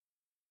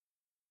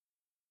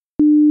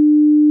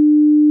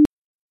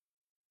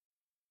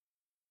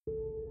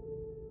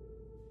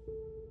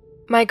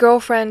My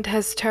girlfriend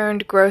has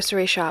turned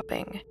grocery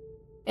shopping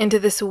into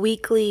this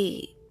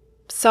weekly,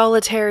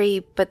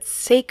 solitary but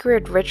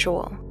sacred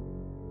ritual.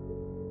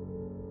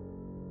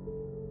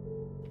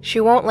 She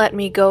won't let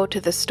me go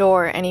to the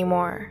store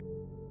anymore.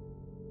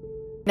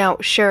 Now,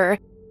 sure,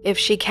 if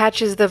she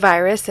catches the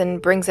virus and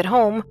brings it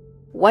home,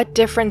 what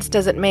difference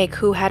does it make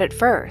who had it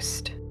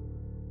first?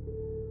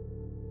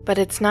 But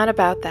it's not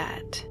about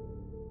that.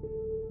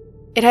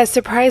 It has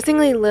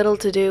surprisingly little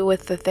to do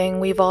with the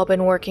thing we've all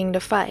been working to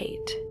fight.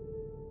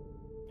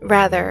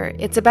 Rather,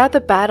 it's about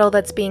the battle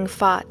that's being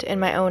fought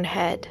in my own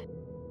head.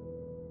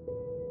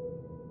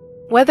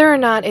 Whether or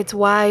not it's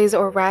wise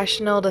or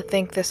rational to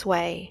think this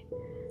way,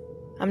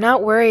 I'm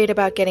not worried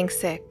about getting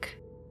sick.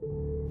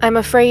 I'm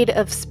afraid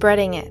of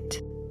spreading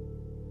it.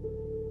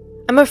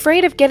 I'm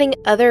afraid of getting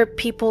other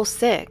people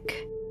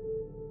sick.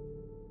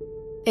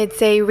 It's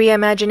a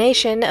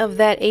reimagination of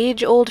that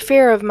age-old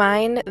fear of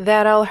mine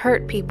that I'll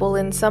hurt people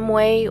in some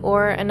way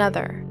or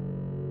another.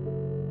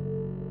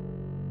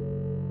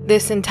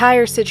 This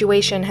entire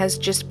situation has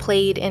just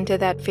played into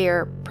that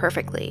fear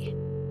perfectly.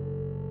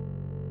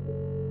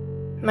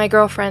 My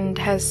girlfriend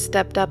has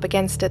stepped up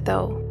against it,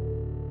 though.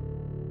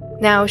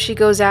 Now she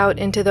goes out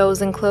into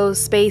those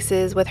enclosed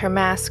spaces with her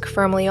mask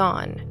firmly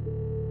on.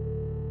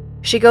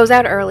 She goes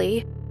out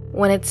early,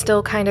 when it's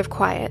still kind of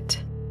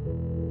quiet.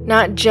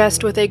 Not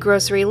just with a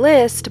grocery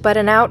list, but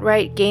an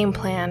outright game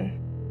plan.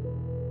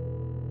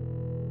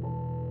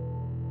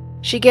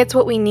 She gets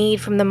what we need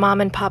from the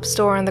mom and pop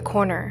store on the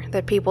corner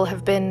that people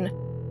have been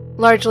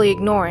largely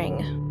ignoring.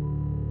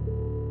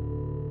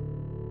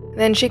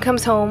 Then she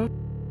comes home,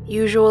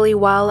 usually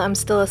while I'm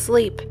still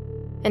asleep,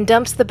 and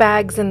dumps the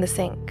bags in the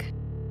sink.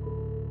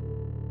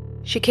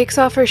 She kicks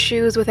off her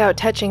shoes without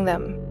touching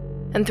them,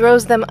 and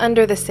throws them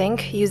under the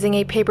sink using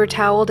a paper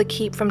towel to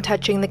keep from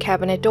touching the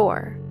cabinet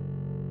door.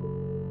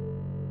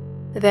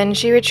 Then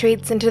she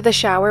retreats into the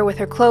shower with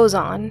her clothes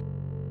on,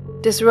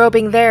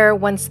 disrobing there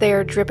once they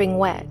are dripping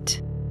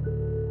wet.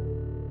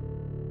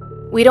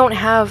 We don't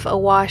have a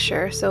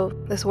washer, so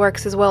this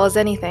works as well as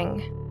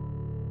anything.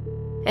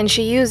 And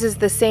she uses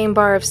the same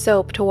bar of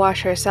soap to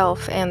wash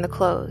herself and the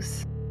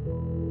clothes.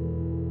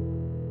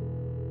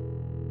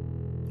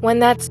 When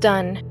that's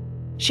done,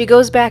 she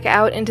goes back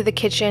out into the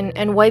kitchen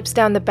and wipes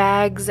down the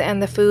bags and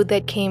the food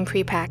that came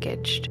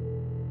prepackaged.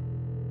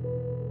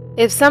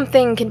 If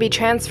something can be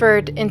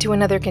transferred into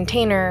another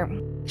container,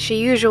 she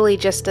usually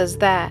just does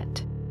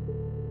that.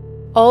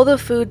 All the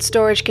food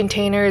storage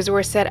containers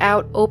were set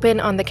out open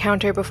on the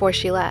counter before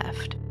she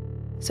left,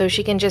 so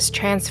she can just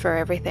transfer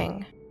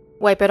everything,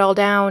 wipe it all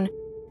down,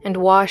 and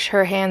wash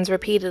her hands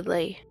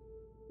repeatedly.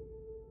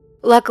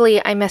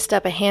 Luckily, I messed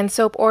up a hand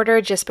soap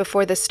order just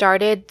before this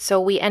started, so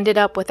we ended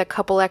up with a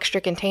couple extra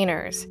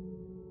containers.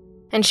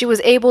 And she was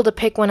able to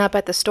pick one up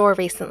at the store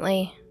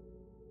recently.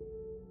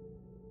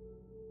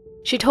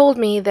 She told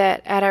me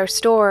that at our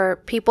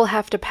store, people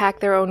have to pack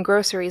their own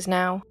groceries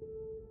now.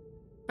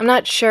 I'm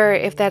not sure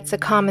if that's a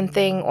common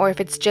thing or if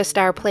it's just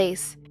our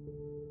place.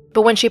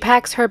 But when she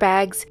packs her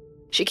bags,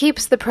 she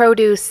keeps the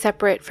produce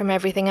separate from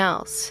everything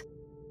else.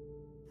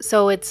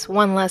 So it's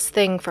one less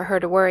thing for her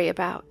to worry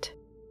about.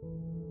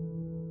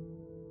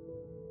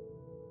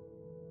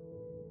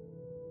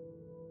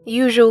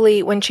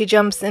 Usually when she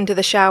jumps into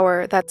the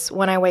shower, that's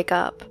when I wake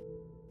up.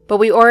 But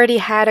we already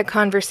had a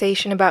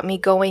conversation about me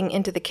going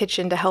into the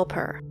kitchen to help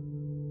her.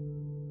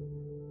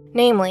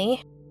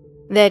 Namely,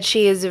 that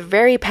she is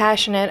very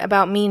passionate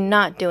about me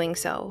not doing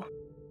so.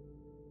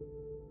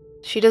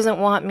 She doesn't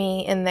want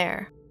me in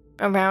there,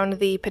 around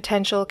the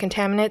potential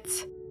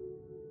contaminants.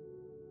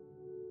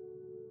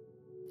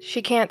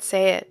 She can't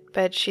say it,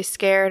 but she's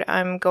scared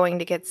I'm going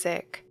to get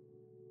sick.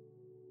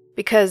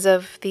 Because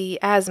of the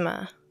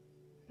asthma,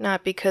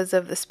 not because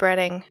of the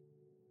spreading.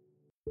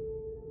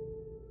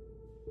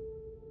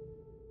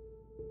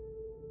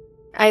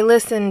 I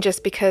listen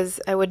just because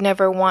I would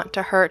never want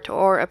to hurt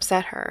or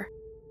upset her.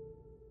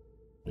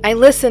 I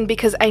listen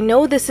because I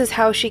know this is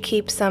how she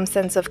keeps some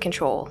sense of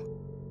control.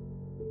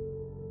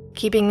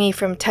 Keeping me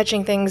from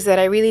touching things that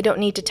I really don't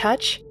need to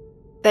touch,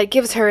 that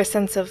gives her a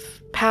sense of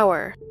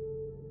power,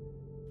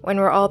 when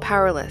we're all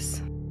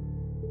powerless.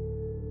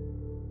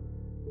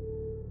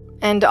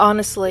 And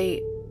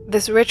honestly,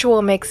 this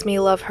ritual makes me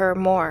love her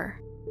more.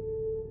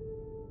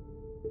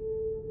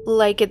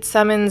 Like it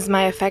summons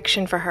my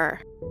affection for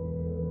her.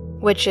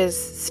 Which is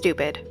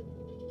stupid.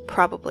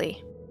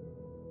 Probably.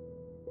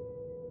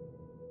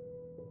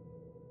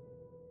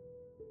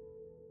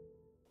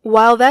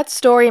 While that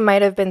story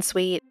might have been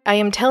sweet, I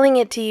am telling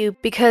it to you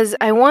because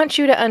I want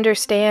you to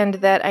understand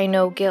that I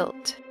know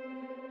guilt.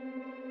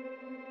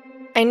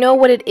 I know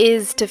what it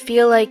is to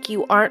feel like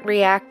you aren't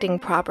reacting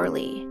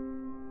properly.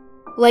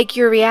 Like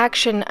your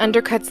reaction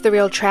undercuts the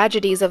real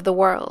tragedies of the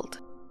world.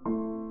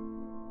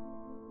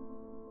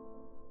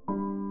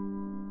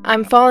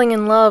 I'm falling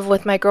in love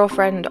with my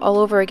girlfriend all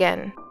over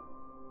again,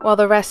 while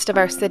the rest of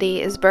our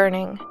city is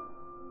burning.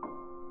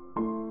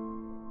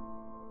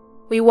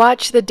 We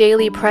watch the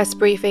daily press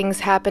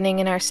briefings happening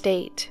in our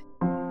state,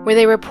 where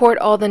they report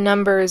all the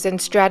numbers and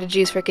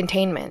strategies for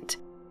containment.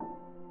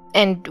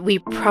 And we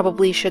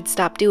probably should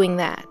stop doing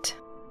that.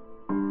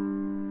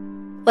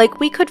 Like,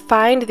 we could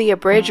find the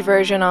abridged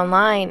version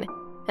online,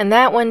 and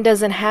that one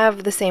doesn't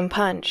have the same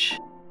punch.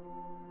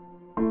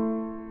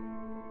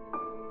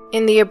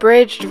 In the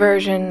abridged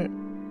version,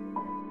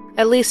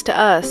 at least to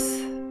us,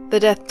 the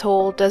death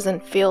toll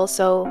doesn't feel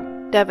so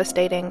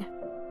devastating.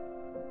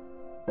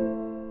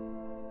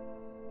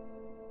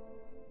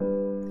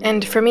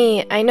 And for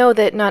me, I know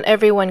that not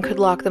everyone could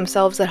lock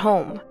themselves at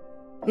home.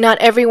 Not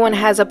everyone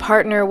has a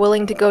partner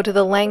willing to go to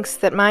the lengths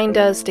that mine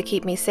does to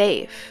keep me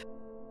safe.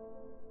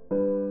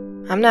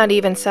 I'm not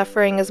even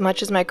suffering as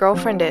much as my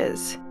girlfriend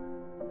is.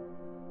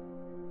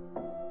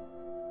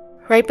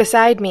 Right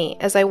beside me,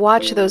 as I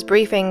watch those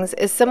briefings,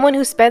 is someone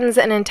who spends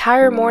an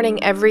entire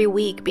morning every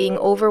week being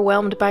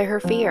overwhelmed by her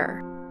fear.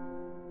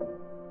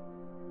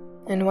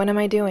 And what am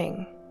I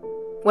doing?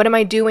 What am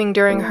I doing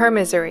during her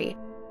misery?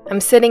 I'm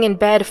sitting in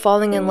bed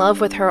falling in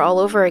love with her all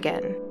over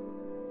again.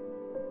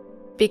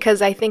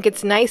 Because I think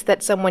it's nice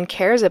that someone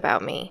cares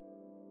about me.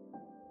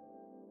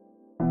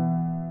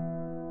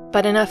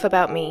 But enough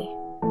about me.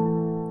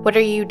 What are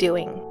you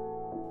doing?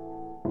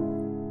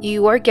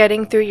 You are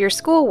getting through your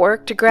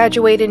schoolwork to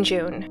graduate in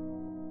June.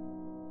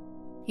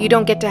 You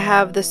don't get to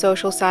have the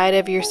social side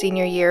of your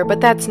senior year,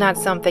 but that's not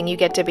something you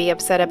get to be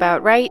upset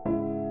about, right?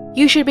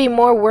 You should be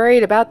more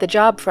worried about the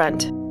job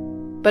front.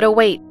 But oh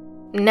wait,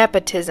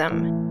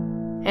 nepotism.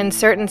 And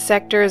certain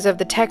sectors of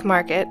the tech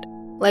market,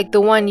 like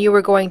the one you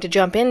were going to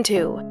jump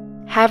into,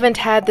 haven't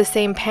had the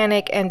same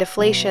panic and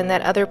deflation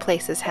that other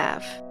places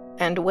have,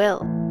 and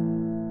will.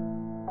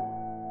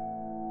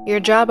 Your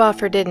job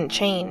offer didn't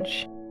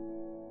change.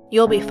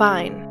 You'll be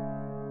fine.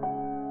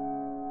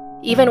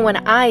 Even when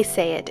I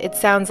say it, it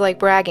sounds like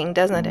bragging,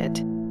 doesn't it?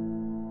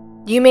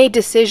 You made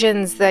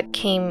decisions that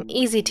came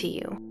easy to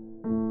you.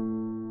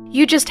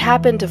 You just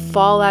happened to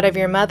fall out of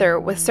your mother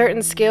with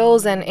certain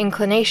skills and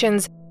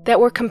inclinations that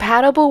were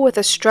compatible with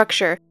a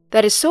structure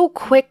that is so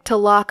quick to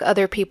lock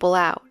other people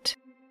out.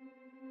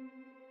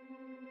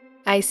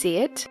 I see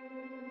it.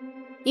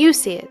 You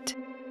see it.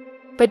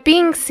 But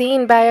being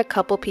seen by a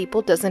couple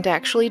people doesn't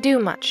actually do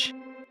much.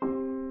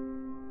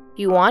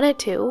 You want it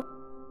to.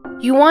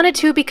 You want it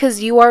to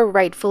because you are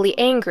rightfully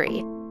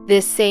angry.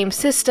 This same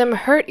system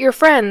hurt your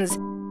friends,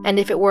 and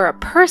if it were a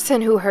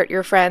person who hurt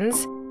your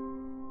friends...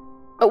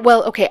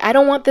 Well, okay, I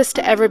don't want this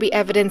to ever be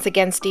evidence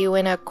against you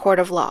in a court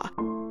of law,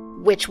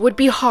 which would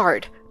be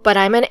hard, but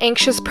I'm an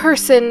anxious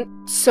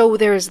person, so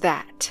there's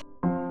that.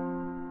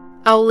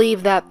 I'll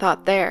leave that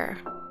thought there.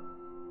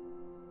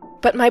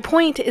 But my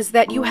point is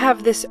that you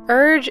have this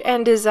urge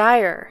and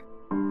desire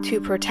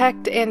to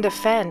protect and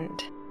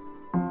defend.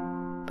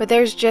 But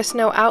there's just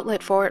no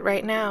outlet for it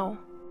right now.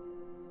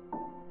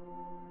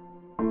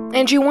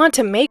 And you want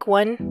to make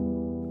one,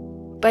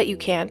 but you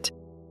can't.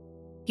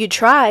 You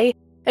try,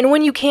 and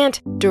when you can't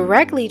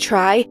directly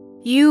try,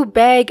 you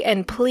beg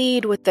and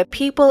plead with the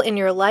people in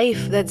your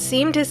life that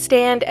seem to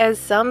stand as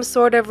some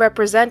sort of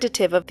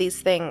representative of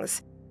these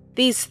things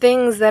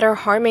that are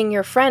harming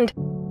your friend,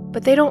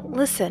 but they don't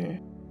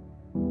listen.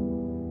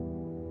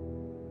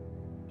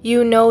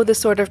 You know the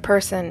sort of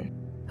person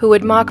who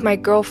would mock my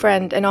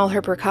girlfriend and all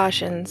her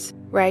precautions,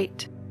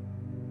 right?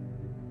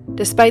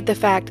 Despite the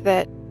fact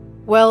that,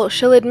 well,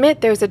 she'll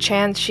admit there's a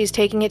chance she's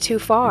taking it too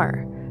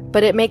far,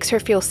 but it makes her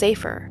feel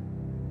safer.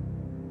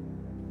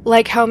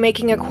 Like how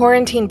making a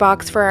quarantine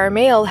box for our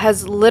mail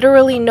has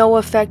literally no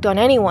effect on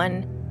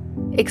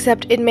anyone,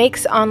 except it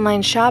makes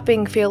online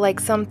shopping feel like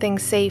something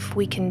safe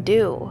we can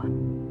do.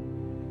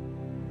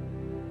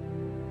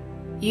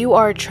 You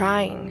are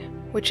trying,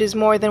 which is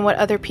more than what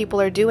other people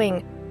are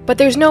doing, but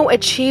there's no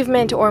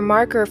achievement or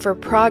marker for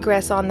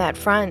progress on that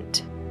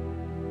front.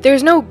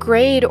 There's no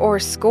grade or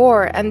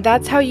score, and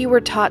that's how you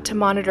were taught to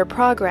monitor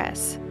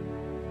progress.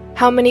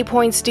 How many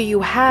points do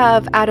you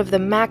have out of the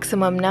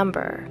maximum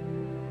number?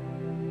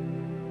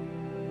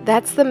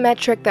 That's the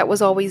metric that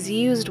was always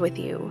used with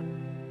you.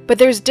 But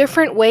there's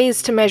different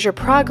ways to measure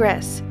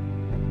progress.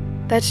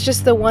 That's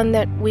just the one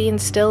that we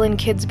instill in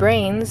kids'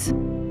 brains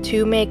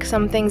to make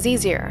some things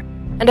easier.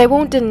 And I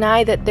won't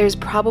deny that there's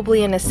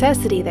probably a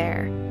necessity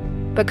there.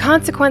 But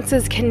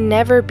consequences can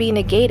never be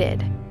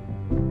negated.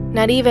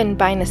 Not even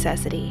by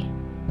necessity.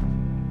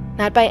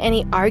 Not by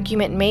any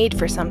argument made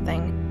for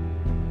something.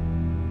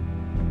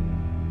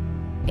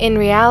 In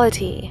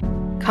reality,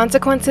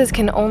 consequences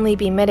can only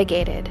be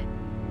mitigated.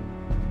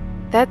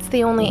 That's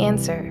the only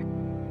answer.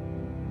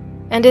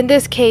 And in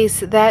this case,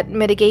 that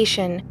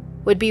mitigation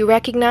would be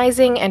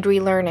recognizing and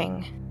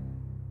relearning.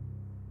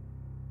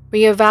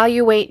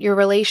 Reevaluate your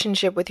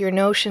relationship with your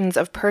notions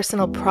of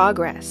personal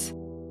progress.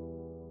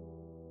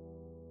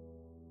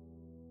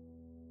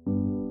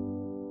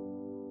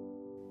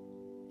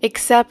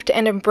 Accept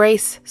and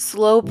embrace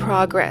slow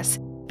progress,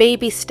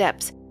 baby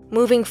steps,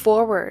 moving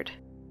forward.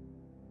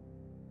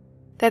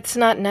 That's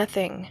not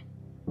nothing,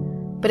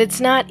 but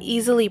it's not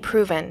easily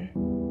proven.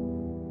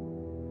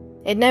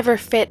 It never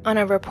fit on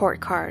a report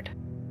card.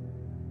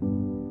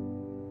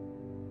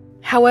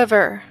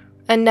 However,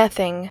 a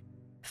nothing,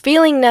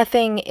 feeling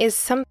nothing is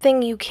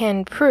something you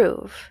can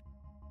prove.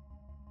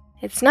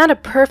 It's not a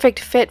perfect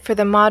fit for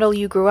the model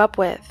you grew up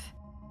with.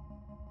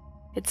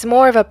 It's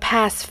more of a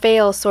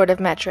pass-fail sort of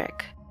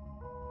metric.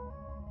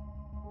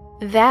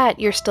 That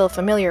you're still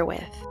familiar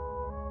with.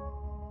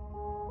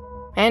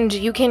 And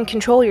you can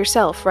control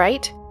yourself,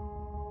 right?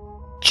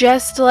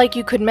 Just like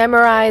you could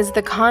memorize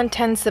the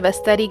contents of a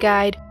study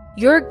guide,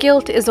 your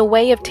guilt is a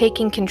way of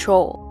taking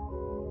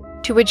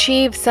control, to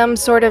achieve some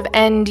sort of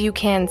end you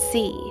can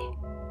see.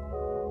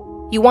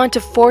 You want to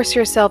force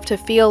yourself to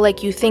feel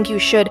like you think you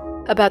should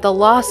about the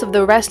loss of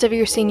the rest of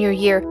your senior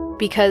year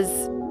because,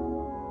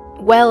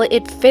 well,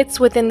 it fits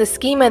within the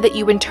schema that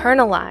you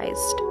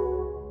internalized.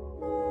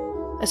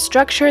 A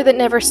structure that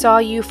never saw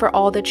you for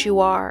all that you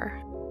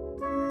are.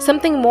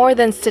 Something more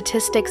than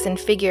statistics and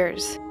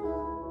figures.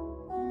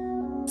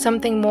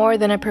 Something more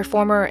than a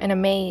performer in a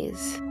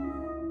maze.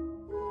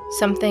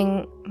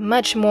 Something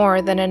much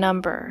more than a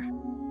number.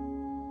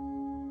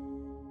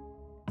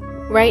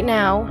 Right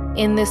now,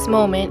 in this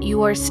moment,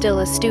 you are still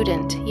a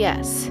student,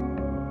 yes.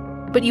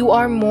 But you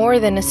are more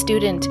than a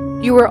student.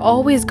 You are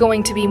always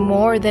going to be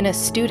more than a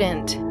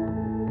student.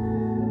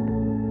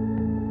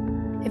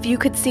 If you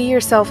could see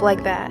yourself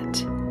like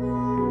that,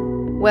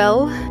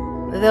 well,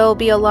 there'll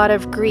be a lot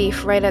of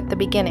grief right at the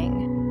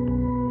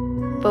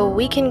beginning. But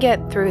we can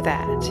get through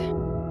that.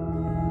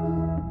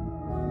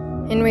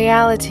 In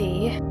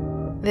reality,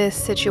 this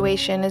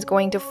situation is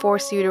going to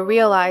force you to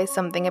realize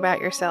something about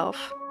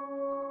yourself.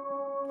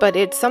 But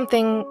it's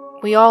something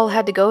we all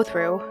had to go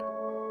through.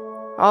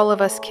 All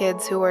of us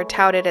kids who were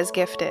touted as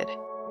gifted.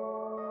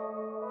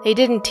 They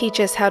didn't teach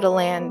us how to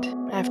land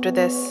after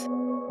this.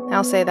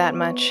 I'll say that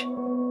much.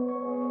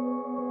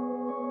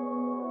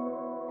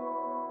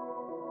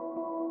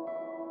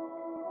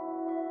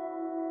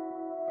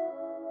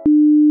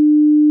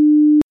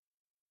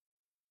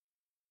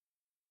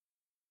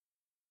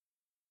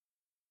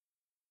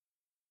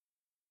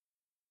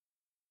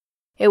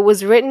 It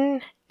was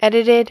written,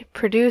 edited,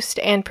 produced,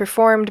 and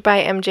performed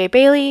by MJ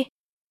Bailey.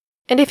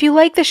 And if you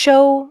like the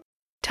show,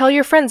 tell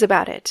your friends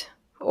about it.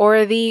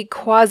 Or the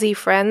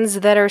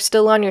quasi-friends that are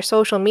still on your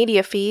social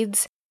media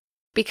feeds.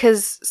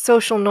 Because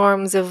social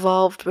norms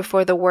evolved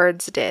before the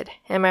words did,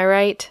 am I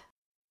right?